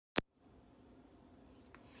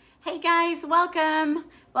Hey guys, welcome.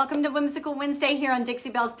 Welcome to Whimsical Wednesday here on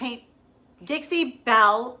Dixie Belle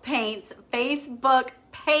Paints Facebook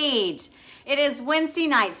page. It is Wednesday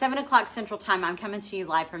night, 7 o'clock Central Time. I'm coming to you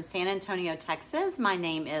live from San Antonio, Texas. My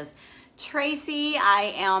name is Tracey.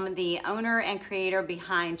 I am the owner and creator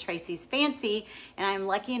behind Tracey's Fancy, and I'm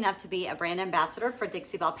lucky enough to be a brand ambassador for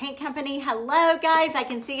Dixie Belle Paint Company. Hello guys, I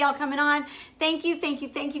can see y'all coming on. Thank you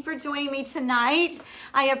for joining me tonight.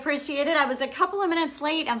 I appreciate it. I was a couple of minutes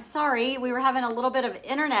late. I'm sorry. We were having a little bit of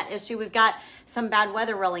internet issue. We've got some bad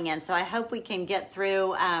weather rolling in, so I hope we can get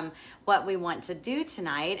through what we want to do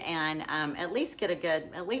tonight and at least get a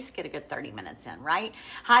good 30 minutes in, right?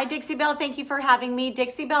 Hi Dixie Belle, thank you for having me.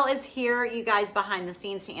 Dixie Belle is here, you guys, behind the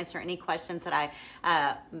scenes to answer any questions that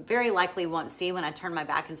I very likely won't see when I turn my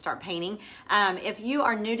back and start painting. If you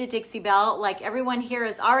are new to Dixie Belle, like everyone here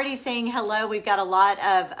is already saying hello, we've got a lot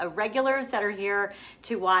of regulars that are here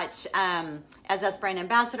to watch as us brand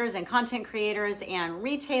ambassadors and content creators and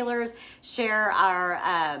retailers share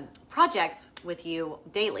our projects with you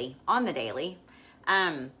daily, on the daily.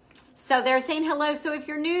 So they're saying hello. So if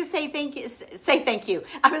you're new, say thank you. Say thank you.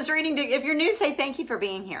 I was reading, if you're new, say thank you for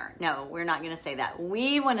being here. No, we're not going to say that.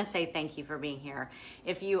 We want to say thank you for being here.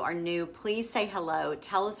 If you are new, please say hello.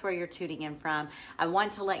 Tell us where you're tuning in from. I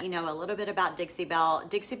want to let you know a little bit about Dixie Belle.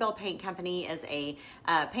 Dixie Belle Paint Company is a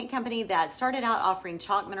paint company that started out offering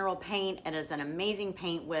chalk mineral paint. It is an amazing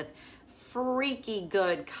paint with freaky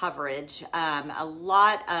good coverage.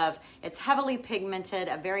 It's heavily pigmented,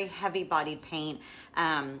 a very heavy bodied paint.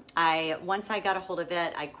 Once I got a hold of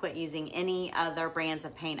it, I quit using any other brands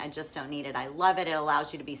of paint. I just don't need it. I love it. It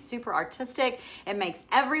allows you to be super artistic. It makes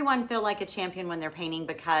everyone feel like a champion when they're painting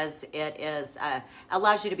because it is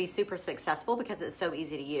allows you to be super successful because it's so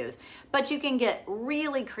easy to use. But you can get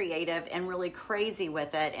really creative and really crazy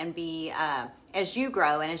with it and be as you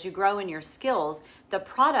grow and as you grow in your skills, the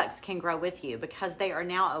products can grow with you because they are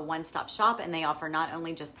now a one-stop shop and they offer not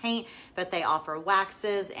only just paint, but they offer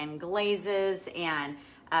waxes and glazes and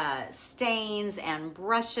stains and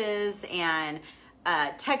brushes and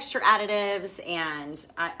texture additives, and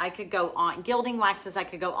I could go on, gilding waxes, I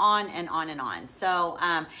could go on and on and on. So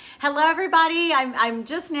hello everybody, I'm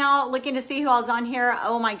just now looking to see who all's on here.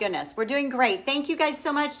 Oh my goodness, we're doing great. Thank you guys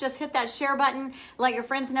so much. Just hit that share button, let your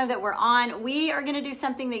friends know that we're on. We are gonna do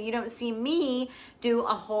something that you don't see me do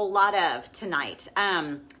a whole lot of tonight,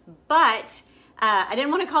 but I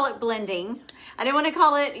didn't want to call it blending. I didn't want to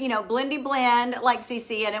call it, blendy blend like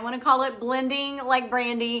CC. I didn't want to call it blending like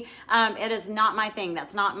Brandy. It is not my thing.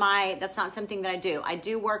 That's not something that I do. I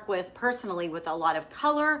do work personally with a lot of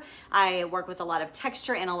color. I work with a lot of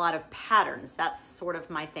texture and a lot of patterns. That's sort of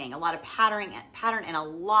my thing. A lot of pattern and a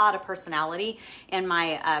lot of personality in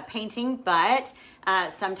my painting, but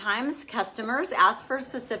sometimes customers ask for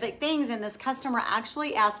specific things, and this customer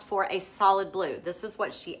actually asked for a solid blue. This is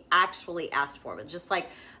what she actually asked for, but just like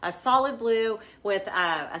a solid blue with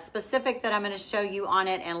a specific that I'm going to show you on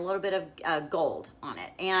it and a little bit of gold on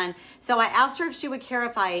it. And so I asked her if she would care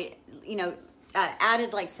if I,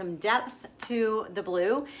 added like some depth to the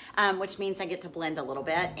blue, which means I get to blend a little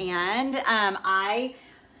bit. And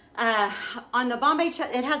on the Bombay,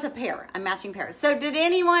 it has a matching pair. So did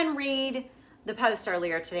anyone read the post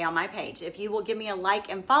earlier today on my page? If you will give me a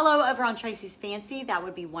like and follow over on Tracey's Fancy, that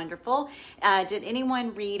would be wonderful. Did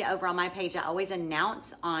anyone read over on my page? I always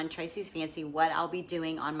announce on Tracey's Fancy what I'll be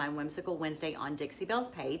doing on my Whimsical Wednesday on Dixie Belle's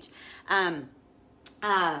page. And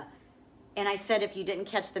I said, if you didn't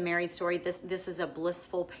catch the married story, this is a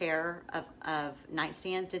blissful pair of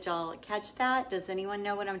nightstands. Did y'all catch that? Does anyone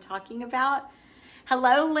know what I'm talking about?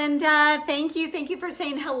 Hello, Linda. Thank you for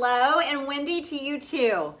saying hello. And Wendy, to you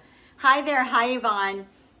too. Hi there. Hi, Yvonne.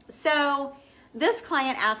 So this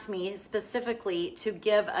client asked me specifically to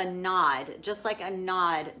give a nod, just like a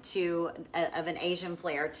nod of an Asian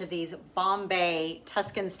flair to these Bombay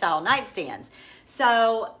Tuscan style nightstands.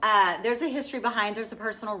 So there's a history behind, there's a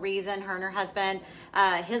personal reason. Her and her husband,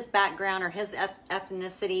 his background or his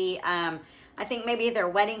ethnicity, I think maybe their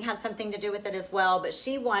wedding had something to do with it as well, but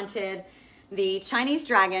she wanted the Chinese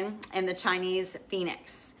dragon and the Chinese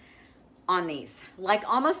phoenix on these, like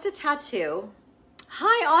almost a tattoo.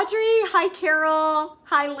 Hi Audrey, hi Carol,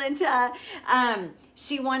 hi Linda.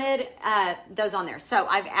 She wanted those on there. So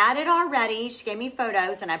I've added already, she gave me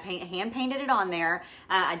photos and I hand painted it on there.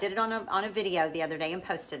 I did it on a video the other day and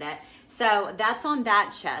posted it. So that's on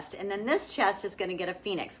that chest. And then this chest is gonna get a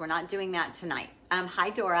phoenix. We're not doing that tonight. Hi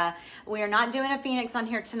Dora, we are not doing a phoenix on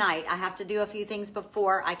here tonight. I have to do a few things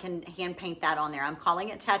before I can hand paint that on there. I'm calling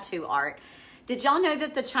it tattoo art. Did y'all know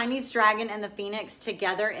that the Chinese dragon and the phoenix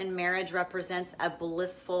together in marriage represents a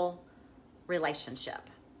blissful relationship?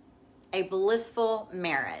 a blissful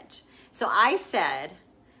marriage. So I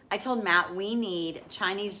told Matt we need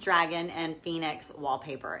Chinese dragon and phoenix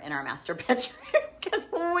wallpaper in our master bedroom because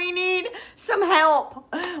we need some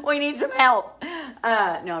help. We need some help.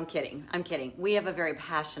 No, I'm kidding. I'm kidding. We have a very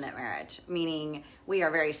passionate marriage, meaning we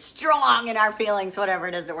are very strong in our feelings, whatever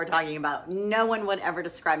it is that we're talking about. No one would ever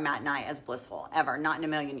describe Matt and I as blissful, ever, not in a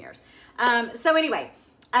million years. So anyway,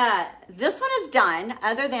 this one is done,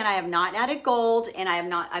 other than I have not added gold, and I've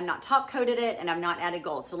not top coated it, and I've not added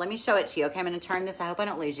gold. So let me show it to you. Okay, I'm going to turn this. I hope I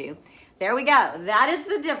don't lose you. There we go. That is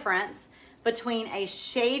the difference between a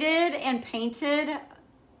shaded and painted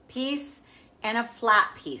piece and a flat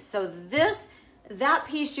piece. So that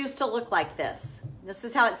piece used to look like this. This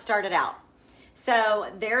is how it started out.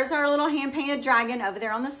 So there's our little hand painted dragon over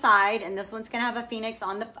there on the side, and this one's going to have a phoenix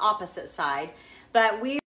on the opposite side. But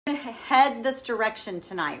we head this direction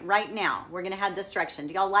tonight. Right now we're gonna head this direction.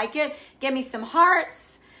 Do y'all like it? Give me some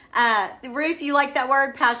hearts. Ruth, you like that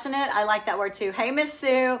word? Passionate. I like that word too. Hey, Miss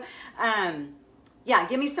Sue. Yeah,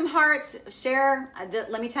 give me some hearts. Share.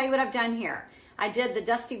 Let me tell you what I've done here. I did the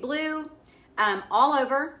dusty blue all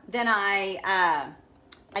over. Then I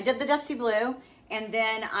did the dusty blue, and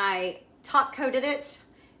then I top coated it.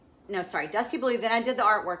 No, sorry, dusty blue. Then I did the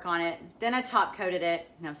artwork on it. Then I top coated it.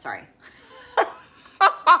 No, sorry.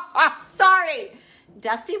 Sorry,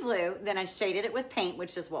 dusty blue. Then I shaded it with paint,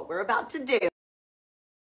 which is what we're about to do.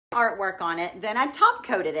 Artwork on it. Then I top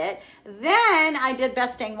coated it. Then I did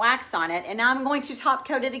best dang wax on it, and now I'm going to top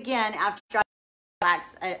coat it again after I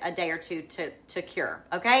wax a day or two to cure.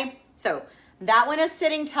 Okay, so that one is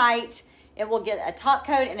sitting tight. It will get a top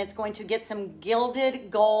coat, and it's going to get some gilded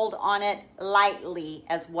gold on it lightly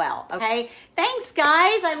as well. Okay, thanks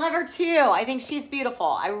guys. I love her too. I think she's beautiful.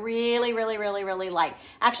 I really, really, really, really like.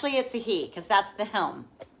 Actually, it's a he, because that's the him.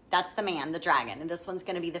 That's the man, the dragon, and this one's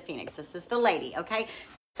going to be the phoenix. This is the lady. Okay,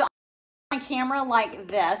 so I'm on my camera like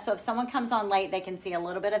this, so if someone comes on late, they can see a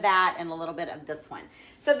little bit of that and a little bit of this one.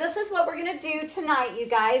 So this is what we're going to do tonight, you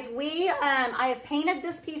guys. I have painted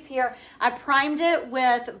this piece here. I primed it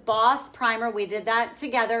with Boss Primer. We did that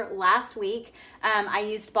together last week. I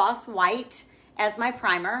used Boss White as my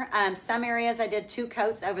primer. Some areas I did 2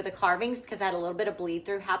 coats over the carvings because I had a little bit of bleed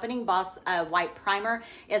through happening. Boss White Primer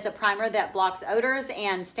is a primer that blocks odors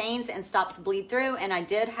and stains and stops bleed through, and I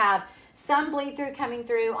did have some bleed through coming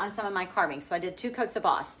through on some of my carvings. So I did 2 coats of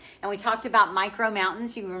Boss. And we talked about micro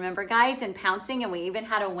mountains, you remember guys, and pouncing, and we even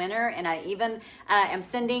had a winner, and I even am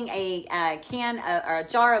sending a can or a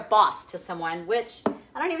jar of Boss to someone, which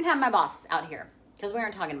I don't even have my Boss out here because we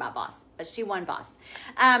aren't talking about Boss, but she won Boss.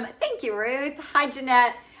 Thank you, Ruth. Hi,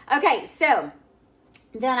 Jeanette. Okay, so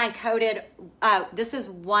then I coated, this is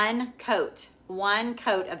one coat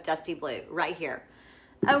of dusty blue right here.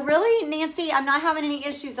 Oh, really, Nancy? I'm not having any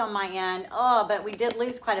issues on my end. Oh, but we did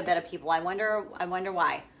lose quite a bit of people. I wonder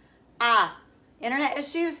why. Internet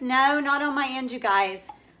issues? No, not on my end, you guys.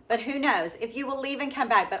 But who knows? If you will leave and come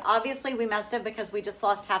back. But obviously we must have, because we just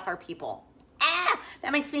lost half our people.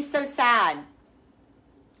 That makes me so sad.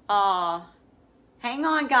 Oh, hang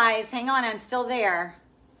on, guys. Hang on. I'm still there.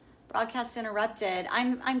 Broadcast interrupted.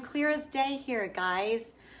 I'm clear as day here,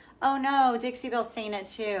 guys. Oh no, Dixie Belle's saying it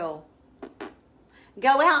too.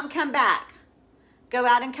 Go out and come back. Go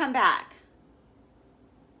out and come back.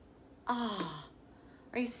 Oh,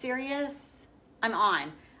 are you serious? I'm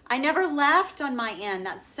on. I never left on my end.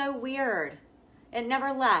 That's so weird. It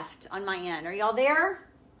never left on my end. Are y'all there?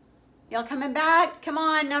 Y'all coming back? Come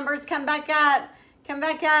on, numbers, come back up. Come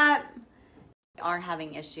back up. We are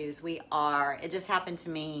having issues. We are. It just happened to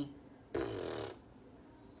me.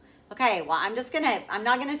 Okay, well, I'm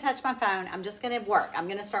not gonna touch my phone. I'm just gonna work. I'm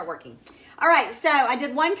gonna start working. All right, so I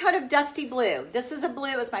did 1 coat of dusty blue. This is a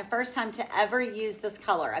blue. It's my first time to ever use this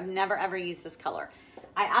color. I've never ever used this color.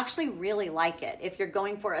 I actually really like it if you're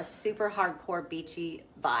going for a super hardcore beachy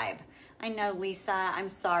vibe. I know, Lisa, I'm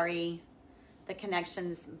sorry. The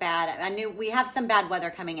connection's bad. I knew we have some bad weather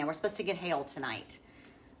coming in. We're supposed to get hail tonight.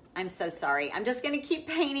 I'm so sorry. I'm just gonna keep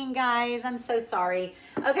painting, guys. I'm so sorry.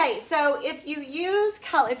 Okay, so if you use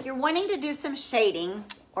color, if you're wanting to do some shading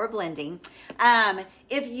or blending,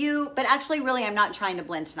 but actually really I'm not trying to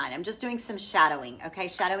blend tonight. I'm just doing some shadowing, okay?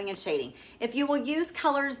 Shadowing and shading. If you will use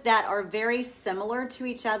colors that are very similar to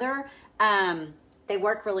each other, they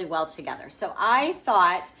work really well together. So I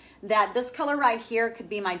thought that this color right here could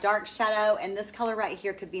be my dark shadow, and this color right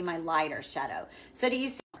here could be my lighter shadow. So do you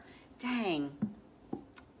see? Dang.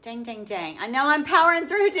 Dang, dang, dang. I know I'm powering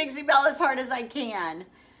through, Dixie Belle, as hard as I can.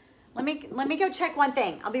 Let me go check one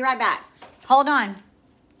thing. I'll be right back. Hold on.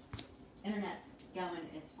 Internet's going.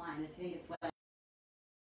 It's fine. I think it's wet.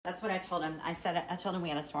 That's what I told him. I told him we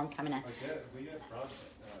had a storm coming in. We got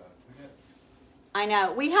I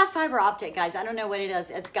know. We have fiber optic, guys. I don't know what it is.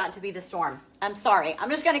 It's got to be the storm. I'm sorry. I'm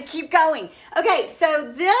just going to keep going. Okay,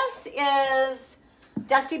 so this is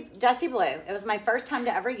Dusty Blue. It was my first time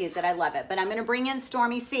to ever use it. I love it. But I'm going to bring in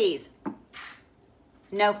Stormy Seas.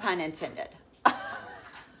 No pun intended.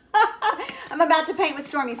 I'm about to paint with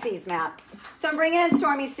Stormy Seas, Matt. So I'm bringing in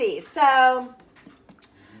Stormy Seas. So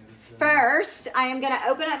first, I am going to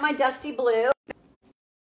open up my Dusty Blue.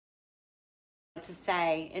 To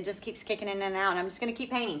say, it just keeps kicking in and out. I'm just going to keep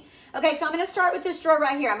painting. Okay, so I'm going to start with this drawer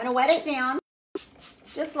right here. I'm going to wet it down.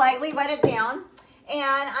 Just lightly wet it down.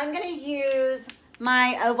 And I'm going to use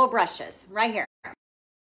my oval brushes right here.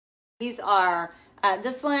 These are,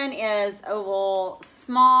 this one is oval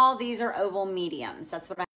small. These are oval mediums. That's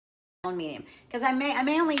what I have on medium. Because I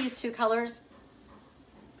may only use 2 colors.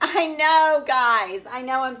 I know, guys. I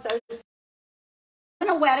know I'm so... I'm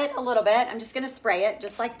going to wet it a little bit. I'm just going to spray it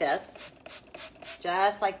just like this.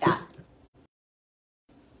 Just like that.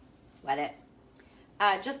 Wet it.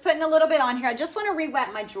 Just putting a little bit on here. I just want to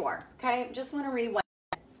re-wet my drawer. Okay? Just want to re-wet.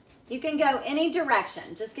 You can go any direction.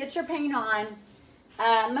 Just get your paint on.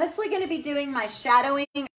 Mostly going to be doing my shadowing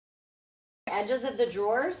edges of the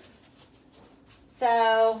drawers.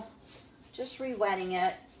 So just re-wetting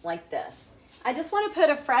it like this. I just want to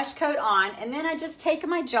put a fresh coat on, and then I just take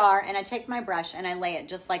my jar and I take my brush and I lay it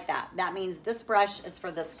just like that. That means this brush is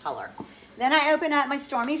for this color. Then I open up my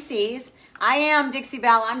Stormy Seas. I am Dixie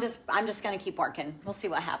Belle. I'm just going to keep working. We'll see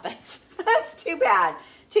what happens. That's too bad.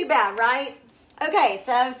 Too bad, right? Okay,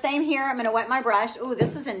 so same here. I'm going to wet my brush. Ooh,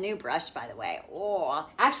 this is a new brush, by the way. Oh,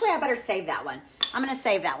 actually, I better save that one. I'm going to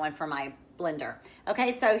save that one for my blender.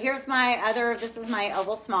 Okay, so here's my other, this is my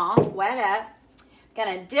oval small, wet up.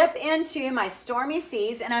 Gonna dip into my Stormy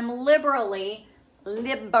Seas, and I'm liberally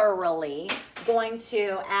going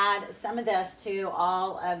to add some of this to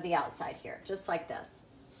all of the outside here, just like this.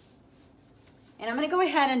 And I'm gonna go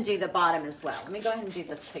ahead and do the bottom as well. Let me go ahead and do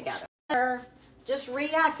this together. Just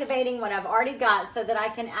reactivating what I've already got so that I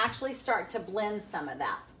can actually start to blend some of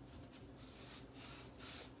that.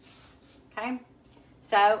 Okay,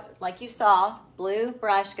 so like you saw, blue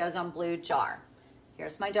brush goes on blue jar.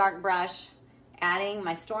 Here's my dark brush. Adding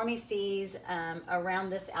my Stormy Seas around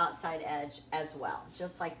this outside edge as well,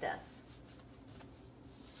 just like this.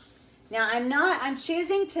 Now I'm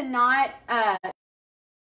choosing to not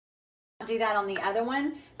do that on the other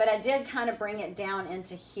one, but I did kind of bring it down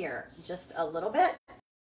into here just a little bit.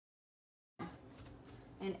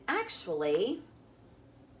 And actually,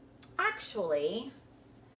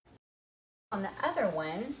 on the other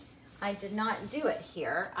one, I did not do it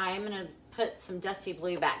here. I am gonna put some Dusty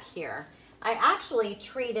Blue back here. I actually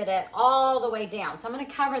treated it all the way down. So I'm going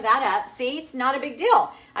to cover that up. See, it's not a big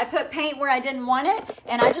deal. I put paint where I didn't want it,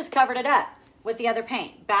 and I just covered it up with the other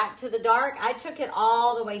paint. Back to the dark, I took it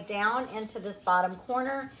all the way down into this bottom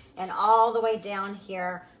corner and all the way down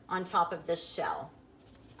here on top of this shell.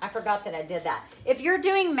 I forgot that I did that. If you're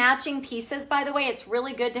doing matching pieces, by the way, it's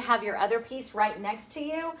really good to have your other piece right next to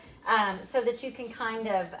you so that you can kind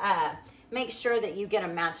of make sure that you get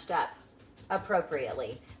them matched up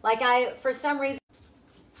appropriately. Like for some reason,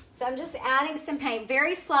 so I'm just adding some paint,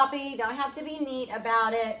 very sloppy, don't have to be neat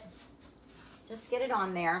about it. Just get it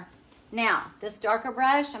on there. Now, this darker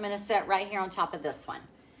brush, I'm gonna set right here on top of this one.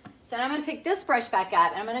 So I'm gonna pick this brush back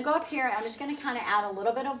up, and I'm gonna go up here, and I'm just gonna kind of add a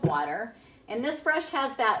little bit of water. And this brush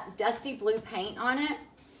has that Dusty Blue paint on it.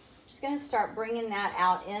 Just gonna start bringing that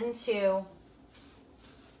out into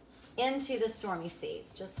the Stormy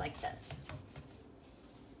Seas, just like this.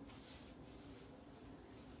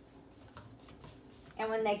 And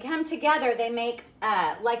when they come together, they make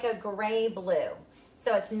like a gray blue.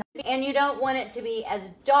 So it's not, and you don't want it to be as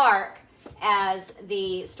dark as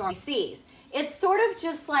the Stormy Seas. It's sort of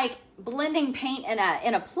just like blending paint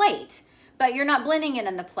in a plate, but you're not blending it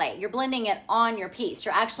in the plate. You're blending it on your piece.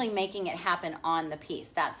 You're actually making it happen on the piece.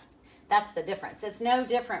 That's the difference. It's no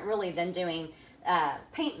different really than doing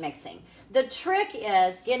paint mixing. The trick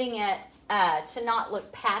is getting it to not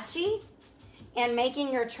look patchy and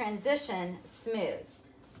making your transition smooth.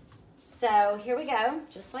 So here we go,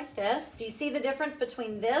 just like this. Do you see the difference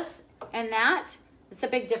between this and that? It's a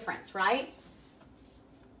big difference, right?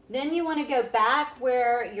 Then you want to go back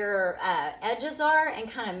where your edges are and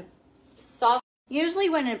kind of soft. Usually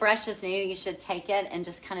when a brush is new, you should take it and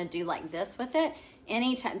just kind of do like this with it.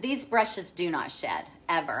 Anytime, these brushes do not shed,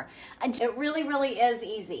 ever. It really, really is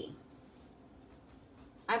easy.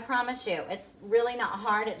 I promise you, it's really not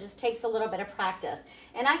hard. It just takes a little bit of practice.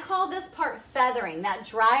 And I call this part feathering. That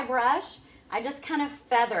dry brush, I just kind of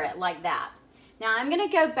feather it like that. Now I'm gonna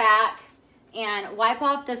go back and wipe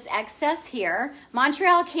off this excess here.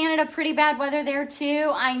 Montreal, Canada, pretty bad weather there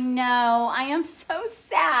too. I know, I am so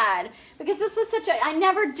sad because this was I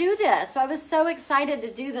never do this. So I was so excited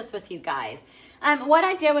to do this with you guys. What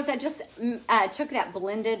I did was I just took that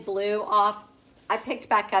blended blue off. I picked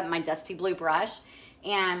back up my dusty blue brush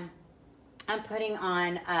and I'm putting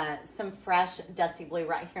on some fresh dusty blue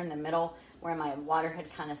right here in the middle where my water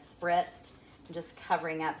had kind of spritzed. I'm just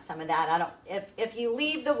covering up some of that. If you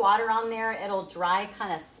leave the water on there, it'll dry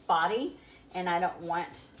kind of spotty, and I don't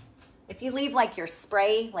want, if you leave like your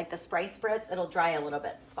spray, like the spray spritz, it'll dry a little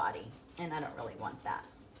bit spotty, and I don't really want that.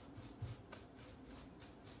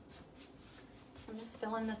 So I'm just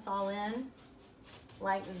filling this all in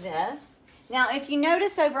like this. Now, if you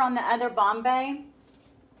notice over on the other Bombay,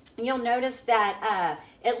 you'll notice that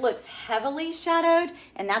it looks heavily shadowed,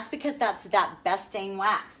 and that's because that's that Bestane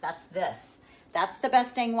wax. That's this. That's the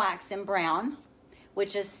Bestane wax in brown,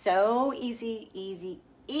 which is so easy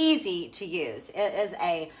to use. It is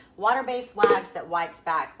a water-based wax that wipes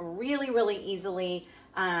back really easily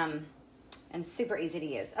and super easy to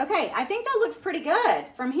use. Okay, I think that looks pretty good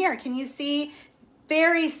from here. Can you see?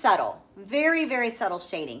 Very subtle, very subtle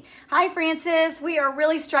shading. Hi, Francis. We are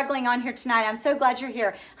really struggling on here tonight. I'm so glad you're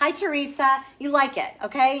here. Hi, Teresa. You like it,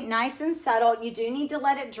 okay? Nice and subtle. You do need to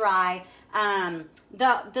let it dry.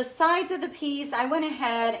 The sides of the piece, I went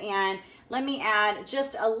ahead and let me add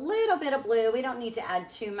just a little bit of blue. We don't need to add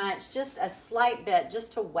too much, just a slight bit,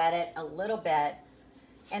 just to wet it a little bit.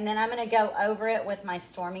 And then I'm gonna go over it with my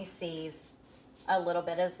Stormy Seas a little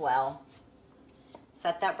bit as well.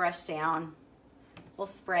 Set that brush down. We'll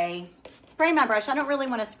spray my brush. I don't really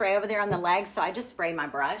want to spray over there on the legs, so I just spray my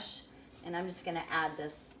brush. And I'm just gonna add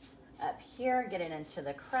this up here, get it into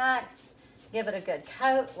the cracks, give it a good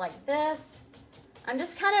coat like this. I'm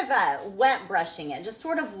just kind of wet brushing it, just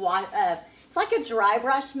sort of, it's like a dry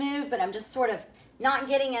brush move, but I'm just sort of not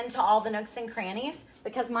getting into all the nooks and crannies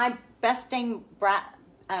because my Bestane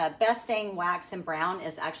wax in brown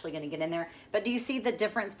is actually going to get in there. But do you see the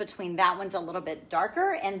difference between that one's a little bit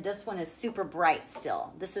darker and this one is super bright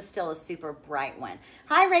still? This is still a super bright one.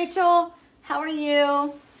 Hi, Rachel. How are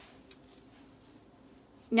you?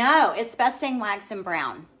 No, it's Bestane wax in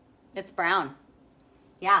brown. It's brown.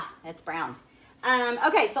 Yeah, it's brown.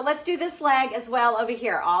 Okay, so let's do this leg as well over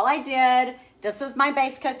here. All I did, this was my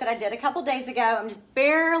base coat that I did a couple days ago. I'm just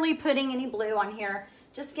barely putting any blue on here,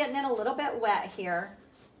 just getting it a little bit wet here.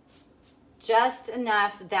 Just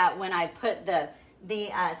enough that when I put the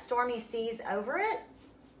Stormy Seas over it,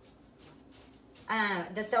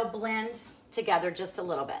 that they'll blend together just a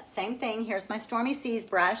little bit. Same thing, here's my Stormy Seas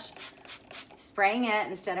brush, spraying it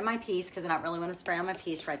instead of my piece because I don't really want to spray on my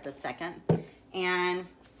piece right this second. And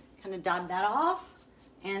kind of dab that off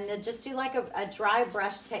and then just do like a dry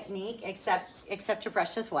brush technique, except your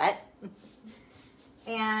brush is wet.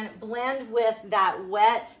 And blend with that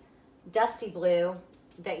wet, dusty blue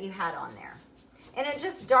that you had on there. And it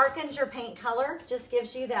just darkens your paint color, just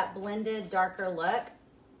gives you that blended, darker look.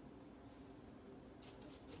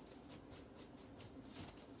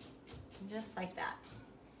 Just like that.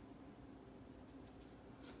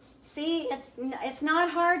 See, it's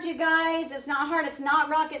not hard, you guys. It's not hard. It's not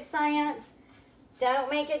rocket science. Don't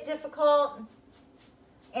make it difficult.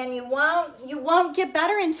 And you won't get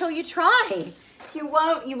better until you try. You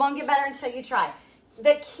won't get better until you try.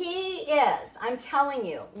 The key is, I'm telling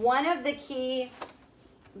you, one of the keys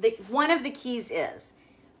is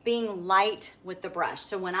being light with the brush.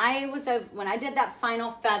 So when I did that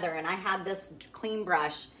final feather and I had this clean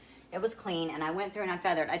brush, it was clean, and I went through and I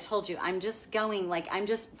feathered. I told you, I'm just going like, I'm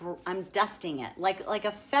dusting it like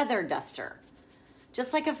a feather duster,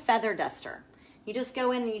 just like a feather duster. You just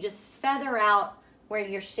go in and you just feather out where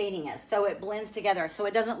your shading is so it blends together, so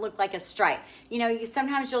it doesn't look like a stripe. You know,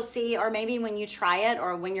 sometimes you'll see, or maybe when you try it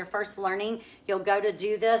or when you're first learning, you'll go to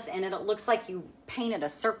do this and it looks like you painted a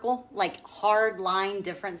circle, like hard line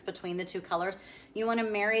difference between the two colors. You want to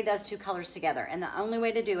marry those two colors together, and the only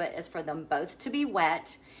way to do it is for them both to be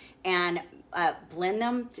wet and blend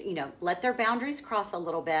them, let their boundaries cross a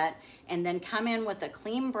little bit, and then come in with a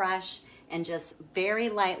clean brush and just very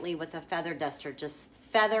lightly with a feather duster, just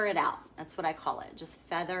feather it out. That's what I call it. Just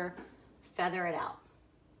feather it out.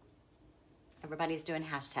 Everybody's doing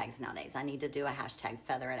hashtags nowadays. I need to do a hashtag,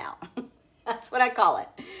 feather it out. That's what I call it.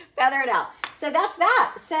 Feather it out. So that's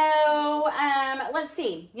that. So let's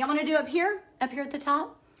see. Y'all want to do up here at the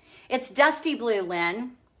top? It's dusty blue,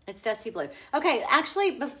 Lynn. It's dusty blue. Okay,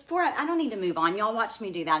 actually, before I don't need to move on. Y'all watch me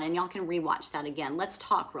do that, and y'all can rewatch that again. Let's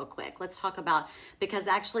talk real quick. Let's talk about, because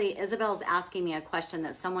actually Isabel's asking me a question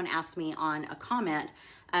that someone asked me on a comment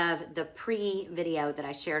of the pre-video that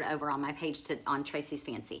I shared over on my page on Tracey's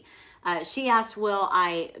Fancy. She asked, will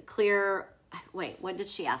I clear, wait, what did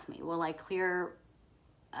she ask me? Will I clear,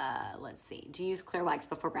 let's see, do you use clear wax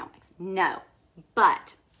before brown wax? No,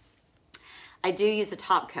 but I do use a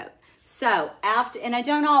top coat. So after, and I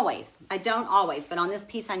don't always, but on this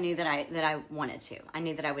piece I knew that I wanted to. I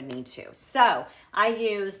knew that I would need to. So I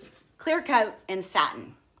used clear coat and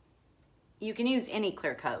satin. You can use any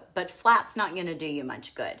clear coat, but flat's not gonna do you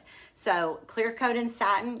much good. So clear coat and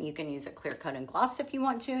satin, you can use a clear coat and gloss if you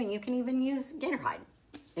want to, and you can even use gator hide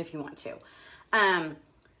if you want to.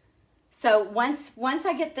 So once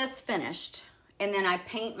I get this finished, and then I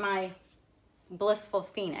paint my blissful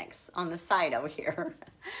phoenix on the side over here,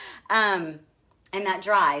 and that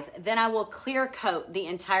dries, then I will clear coat the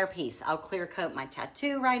entire piece. I'll clear coat my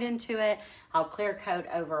tattoo right into it. I'll clear coat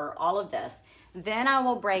over all of this. Then I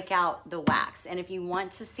will break out the wax. And if you want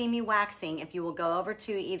to see me waxing, if you will go over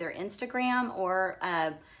to either Instagram or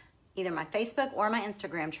either my Facebook or my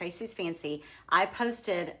Instagram, Tracey's Fancy, I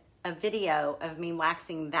posted a video of me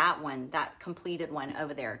waxing that one, that completed one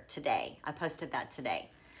over there today. I posted that today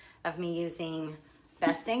of me using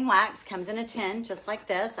Best Dang Wax. Comes in a tin just like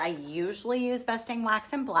this. I usually use Best Dang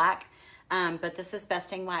Wax in black, but this is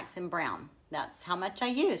Best Dang Wax in brown. That's how much I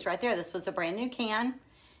used right there. This was a brand new can,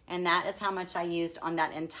 and that is how much I used on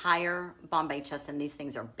that entire Bombay chest, and these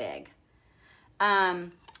things are big.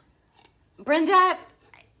 Brenda,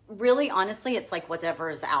 really, honestly, it's like whatever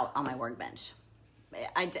is out on my workbench.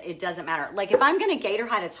 It doesn't matter. Like if I'm going to gator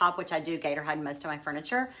hide a top, which I do gator hide most of my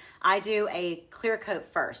furniture, I do a clear coat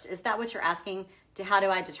first. Is that what you're asking? How do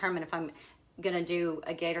I determine if I'm going to do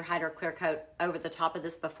a gator hide or clear coat over the top of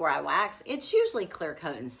this before I wax? It's usually clear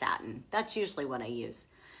coat and satin. That's usually what I use.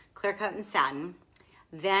 Clear coat and satin.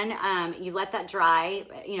 Then you let that dry,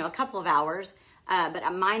 you know, a couple of hours. But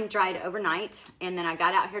mine dried overnight, and then I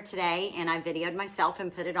got out here today and I videoed myself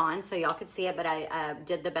and put it on so y'all could see it, but I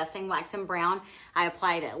did the Best Dang Wax in brown. I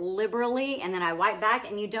applied it liberally, and then I wiped back,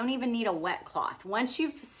 and you don't even need a wet cloth. Once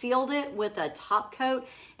you've sealed it with a top coat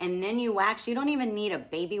and then you wax, you don't even need a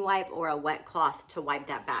baby wipe or a wet cloth to wipe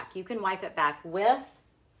that back. You can wipe it back with,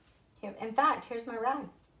 in fact, here's my rag.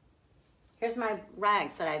 Here's my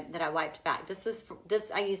rags that I wiped back.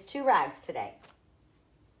 I used 2 rags today.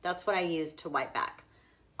 That's what I used to wipe back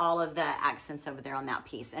all of the accents over there on that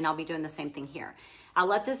piece. And I'll be doing the same thing here. I'll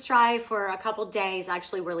let this dry for a couple days.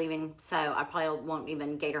 Actually, we're leaving, so I probably won't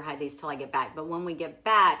even gator hide these till I get back. But when we get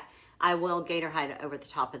back, I will gator hide over the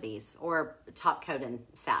top of these, or top coat and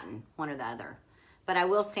satin, one or the other. But I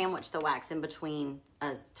will sandwich the wax in between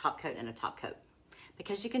a top coat and a top coat,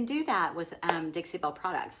 because you can do that with Dixie Belle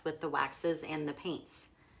products, with the waxes and the paints.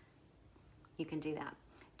 You can do that.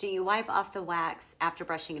 Do you wipe off the wax after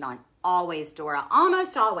brushing it on? Always, Dora,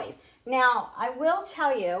 almost always. Now, I will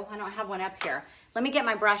tell you, I don't have one up here. Let me get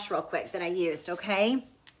my brush real quick that I used, okay?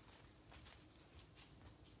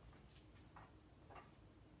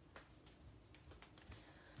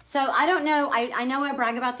 So I don't know, I know I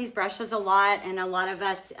brag about these brushes a lot, and a lot of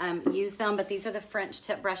us use them, but these are the French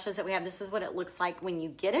tip brushes that we have. This is what it looks like when you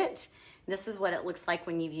get it. This is what it looks like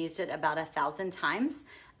when you've used it about 1,000 times.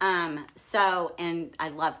 And I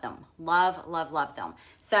love them, love, love, love them.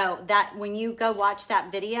 So that when you go watch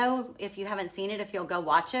that video, if you haven't seen it, if you'll go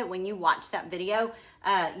watch it, when you watch that video,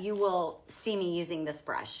 you will see me using this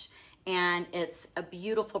brush. And it's a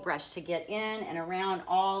beautiful brush to get in and around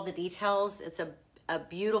all the details. It's a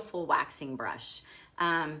beautiful waxing brush.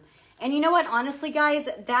 And you know what, honestly guys,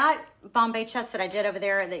 that Bombay chest that I did over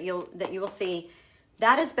there that you will see,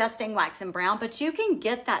 that is Best Dang Wax in brown, but you can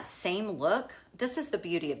get that same look. This is the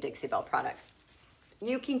beauty of Dixie Belle products.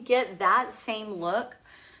 You can get that same look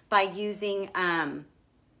by using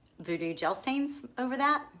Voodoo gel stains over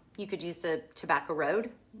that. You could use the Tobacco Road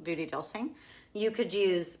Voodoo gel stain. You could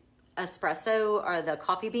use espresso or the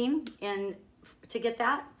coffee bean to get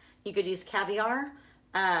that. You could use caviar.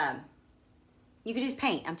 You could use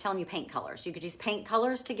paint. I'm telling you, paint colors. You could use paint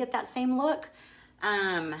colors to get that same look.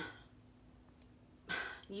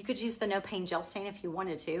 You could use the No Pain gel stain if you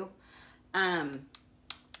wanted to.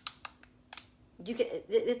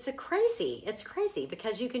 It's crazy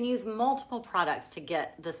because you can use multiple products to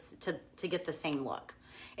get this to get the same look.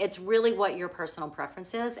 It's really what your personal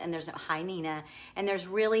preference is, and there's no, hi Nina, and there's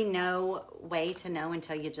really no way to know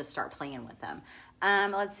until you just start playing with them.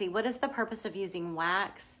 Let's see, what is the purpose of using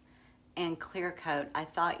wax and clear coat? I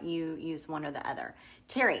thought you used one or the other.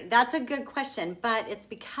 Terry, that's a good question, but it's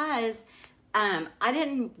because I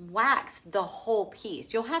didn't wax the whole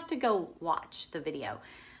piece. You'll have to go watch the video.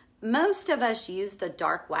 Most of us use the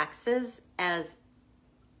dark waxes as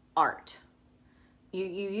art. You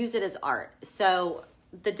use it as art. So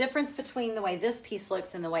the difference between the way this piece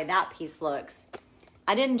looks and the way that piece looks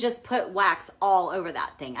I didn't just put wax all over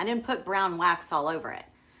that thing. I didn't put brown wax all over it.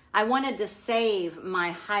 I wanted to save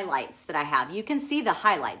my highlights that I have. You can see the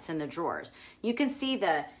highlights in the drawers. You can see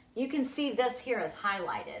this here is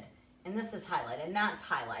highlighted, and this is highlighted, and that's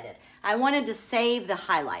highlighted. I wanted to save the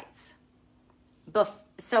highlights.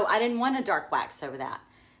 So I didn't want to dark wax over that.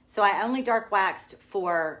 So I only dark waxed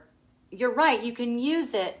for, you're right, you can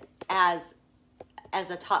use it as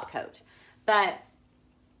a top coat, but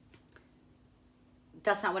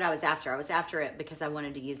that's not what I was after. I was after it because I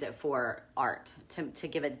wanted to use it for art, to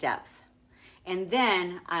give it depth. And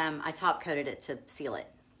then I top coated it to seal it.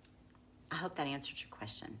 I hope that answered your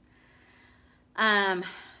question. Alamo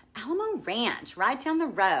Ranch, right down the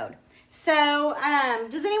road. So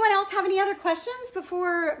does anyone else have any other questions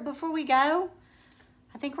before we go?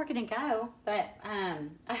 I think we're gonna go, but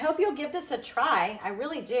I hope you'll give this a try. I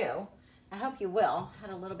really do. I hope you will. Had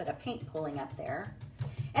a little bit of paint pooling up there.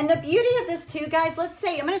 And the beauty of this too, guys, let's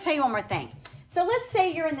say, I'm gonna tell you one more thing. So let's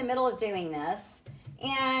say you're in the middle of doing this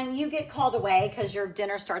and you get called away because your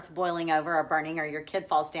dinner starts boiling over or burning, or your kid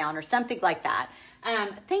falls down or something like that.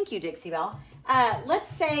 Thank you, Dixie Belle. Let's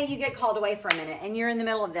say you get called away for a minute and you're in the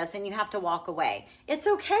middle of this and you have to walk away. It's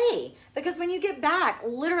okay, because when you get back,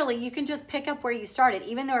 literally you can just pick up where you started.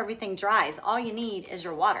 Even though everything dries, all you need is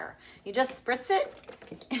your water. You just spritz it,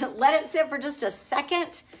 let it sit for just a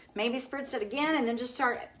second, maybe spritz it again, and then just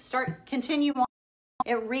continue on.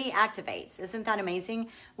 It reactivates. Isn't that amazing?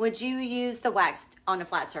 Would you use the wax on a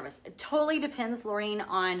flat surface? It totally depends, Laureen,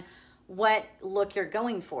 on what look you're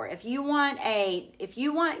going for. If you want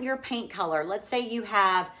your paint color, let's say you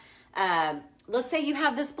have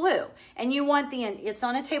this blue and you want it's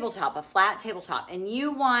on a tabletop, a flat tabletop, and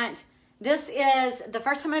you want, this is the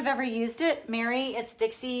first time I've ever used it, Mary, it's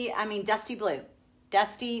Dusty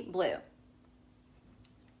Blue.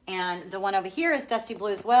 And the one over here is Dusty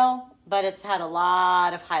Blue as well, but it's had a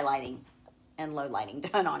lot of highlighting and low lighting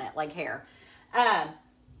done on it, like hair.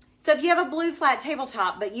 So if you have a blue flat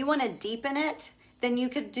tabletop, but you want to deepen it, then you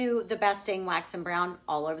could do the best stain wax and brown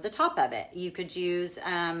all over the top of it. You could use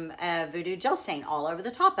a Voodoo gel stain all over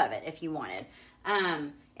the top of it if you wanted.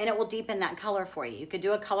 And it will deepen that color for you. You could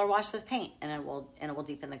do a color wash with paint and it will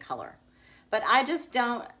deepen the color. But I just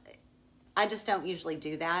don't usually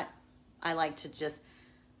do that. I like to just,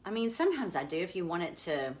 sometimes I do if you want it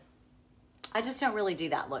to. I just don't really do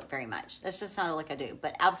that look very much. That's just not a look I do.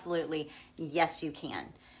 But absolutely, yes, you can.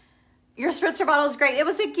 Your spritzer bottle is great. It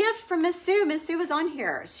was a gift from Miss Sue. Miss Sue was on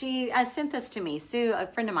here. She sent this to me. Sue, a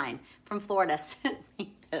friend of mine from Florida, sent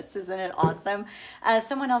me this. Isn't it awesome?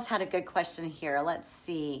 Someone else had a good question here. Let's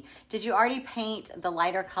see. Did you already paint the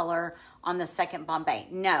lighter color on the second Bombay?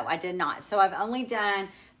 No, I did not. So I've only done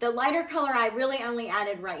the lighter color. I really only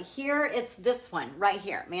added right here. It's this one right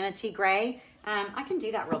here, Manatee Gray. I can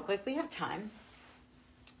do that real quick. We have time.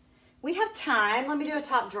 Let me do a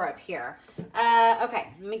top drawer up here. Okay,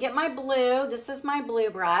 let me get my blue. This is my blue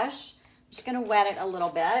brush. I'm just gonna wet it a little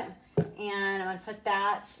bit. And I'm gonna put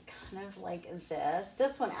that kind of like this.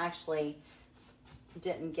 This one actually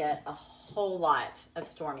didn't get a whole lot of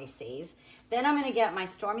Stormy Seas. Then I'm gonna get my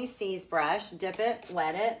Stormy Seas brush, dip it,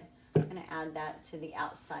 wet it. I'm gonna add that to the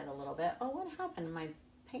outside a little bit. Oh, what happened? My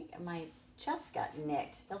chest got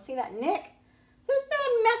nicked. Y'all see that nick? Who's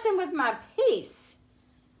been messing with my piece?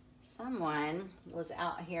 Someone was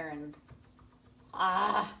out here and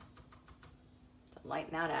to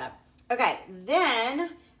lighten that up. Okay, then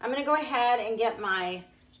I'm gonna go ahead and get my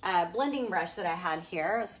blending brush that I had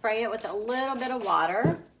here, spray it with a little bit of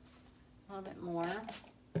water, a little bit more.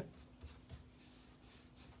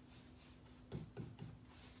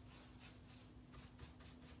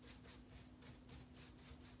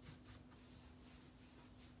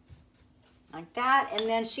 Like that. And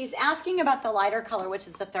then she's asking about the lighter color, which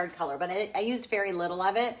is the third color, but I used very little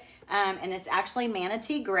of it. And it's actually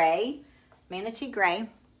Manatee Gray. Manatee Gray.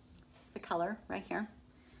 This is the color right here.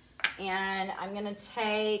 And I'm going to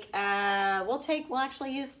take, we'll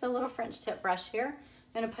actually use the little French tip brush here.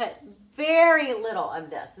 I'm going to put very little of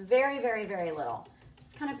this. Very, very, very little.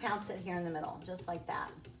 Just kind of pounce it here in the middle, just like that.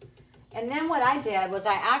 And then what I did was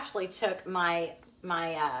I actually took my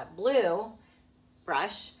blue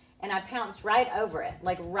brush and I pounced right over it,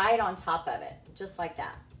 like right on top of it, just like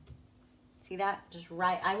that. See that? Just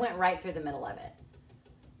right, I went right through the middle of it.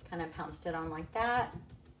 Kind of pounced it on like that.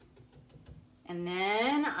 And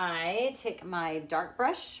then I take my dark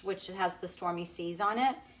brush, which has the Stormy Seas on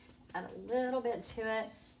it, add a little bit to it,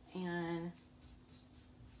 and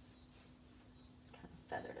just kind of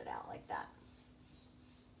feathered it out like that.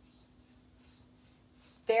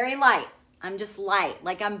 Very light. I'm just light,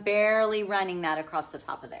 like I'm barely running that across the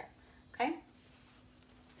top of there, okay?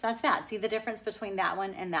 So that's that. See the difference between that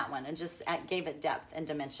one and that one? It just gave it depth and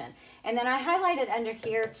dimension. And then I highlighted under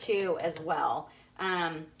here too as well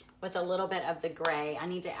with a little bit of the gray. I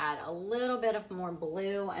need to add a little bit of more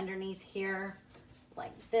blue underneath here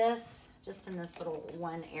like this, just in this little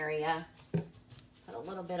one area. Put a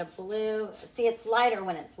little bit of blue. See, it's lighter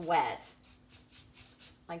when it's wet.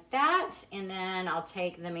 Like that. And then I'll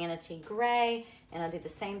take the manatee gray and I'll do the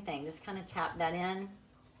same thing. Just kind of tap that in.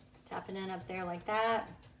 Tap it in up there like that.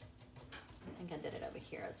 I think I did it over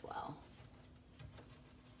here as well.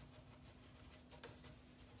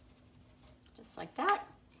 Just like that.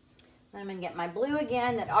 Then I'm going to get my blue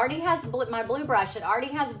again that already has blue, my blue brush. It already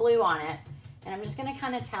has blue on it. And I'm just going to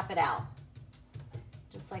kind of tap it out.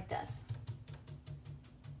 Just like this.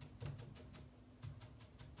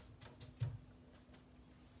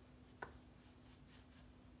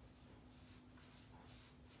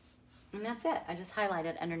 And that's it. I just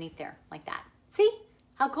highlighted underneath there like that. See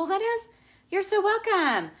how cool that is? You're so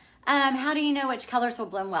welcome. How do you know which colors will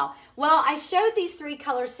blend well? Well, I showed these three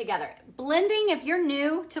colors together. Blending, if you're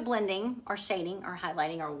new to blending or shading or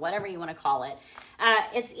highlighting or whatever you want to call it,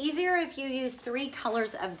 it's easier if you use three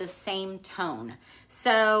colors of the same tone.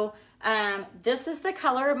 So this is the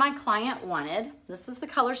color my client wanted. This was the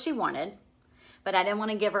color she wanted, but I didn't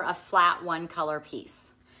want to give her a flat one color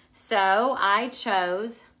piece. So I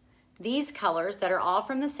chose these colors that are all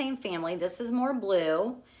from the same family. This is more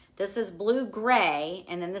blue. This is blue gray,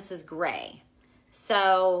 and then this is gray.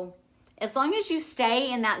 So as long as you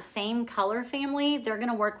stay in that same color family, they're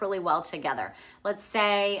gonna work really well together. Let's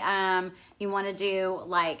say you wanna do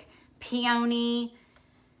like peony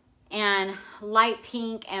and light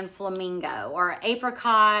pink and flamingo, or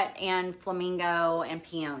apricot and flamingo and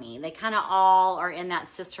peony. They kind of all are in that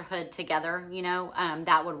sisterhood together, you know,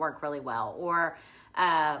 that would work really well. Or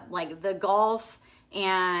like the Gulf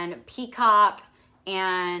and peacock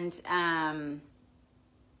and oh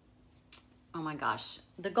my gosh,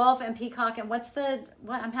 the Gulf and peacock and what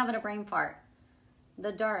I'm having a brain fart.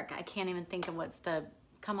 The dark, I can't even think of what's the,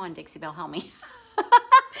 come on Dixie Belle, help me.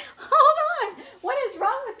 Hold on, what is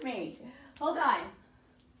wrong with me? Hold on.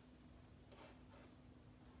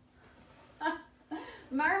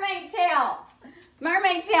 Mermaid tail,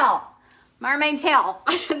 mermaid tail, mermaid tail.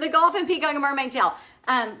 The Gulf and peacock and mermaid tail.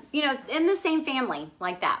 You know, in the same family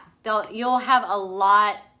like that. You'll have a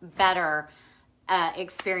lot better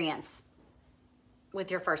experience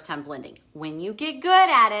with your first time blending. When you get good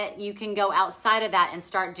at it, you can go outside of that and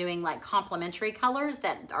start doing like complementary colors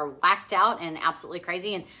that are whacked out and absolutely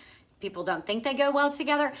crazy and people don't think they go well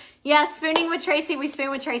together. Yeah, spooning with Tracey. We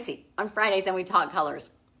spoon with Tracey on Fridays and we talk colors.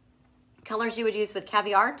 Colors you would use with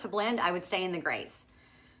caviar to blend, I would stay in the grays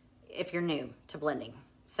if you're new to blending.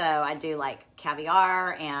 So I do like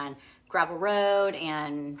caviar and gravel road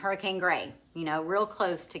and hurricane gray, you know, real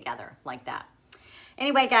close together like that.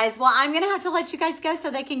 Anyway, guys, well, I'm going to have to let you guys go so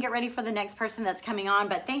they can get ready for the next person that's coming on.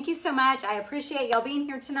 But thank you so much. I appreciate y'all being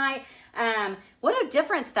here tonight. What a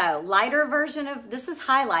difference, though. Lighter version of this is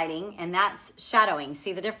highlighting and that's shadowing.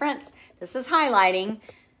 See the difference? This is highlighting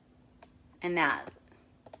and that.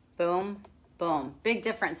 Boom, boom. Big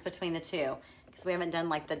difference between the two. Because we haven't done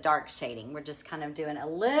like the dark shading. We're just kind of doing a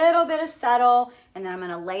little bit of subtle, and then I'm going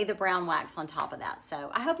to lay the brown wax on top of that. So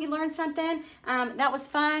I hope you learned something. That was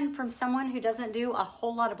fun from someone who doesn't do a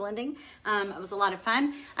whole lot of blending. It was a lot of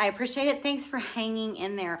fun. I appreciate it. Thanks for hanging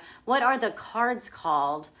in there. What are the cards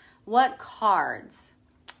called? What cards?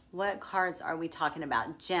 What cards are we talking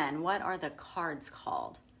about? Jen, what are the cards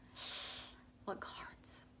called? What cards?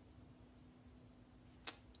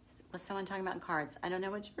 Was someone talking about cards? I don't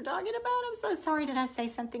know what you were talking about. I'm so sorry. Did I say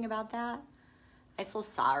something about that? I'm so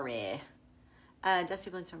sorry. Dusty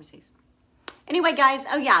Blue Stormy Seas. Anyway, guys,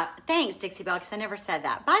 oh yeah, thanks, Dixie Belle, because I never said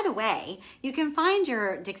that. By the way, you can find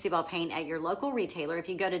your Dixie Belle paint at your local retailer. If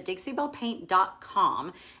you go to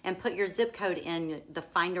dixiebellepaint.com and put your zip code in the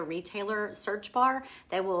Find a Retailer search bar,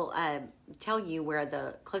 they will tell you where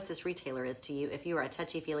the closest retailer is to you if you are a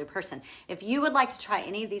touchy-feely person. If you would like to try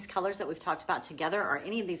any of these colors that we've talked about together or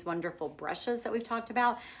any of these wonderful brushes that we've talked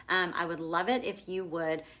about, I would love it if you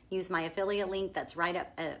would use my affiliate link that's right up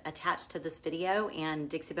attached to this video, and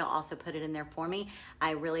Dixie Belle also put it in there for me.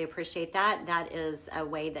 I really appreciate that. That is a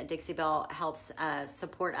way that Dixie Belle helps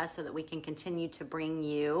support us so that we can continue to bring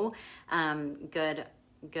you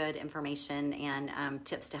good information and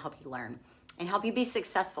tips to help you learn. and help you be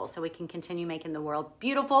successful so we can continue making the world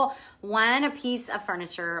beautiful, one piece of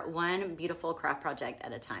furniture, one beautiful craft project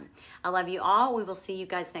at a time. I love you all. We will see you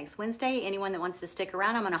guys next Wednesday. Anyone that wants to stick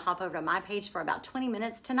around, I'm going to hop over to my page for about 20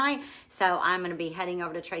 minutes tonight. So I'm going to be heading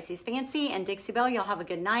over to Tracey's Fancy and Dixie Belle. Y'all have a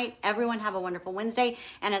good night. Everyone have a wonderful Wednesday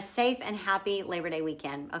and a safe and happy Labor Day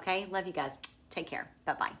weekend. Okay? Love you guys. Take care.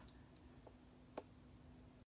 Bye-bye.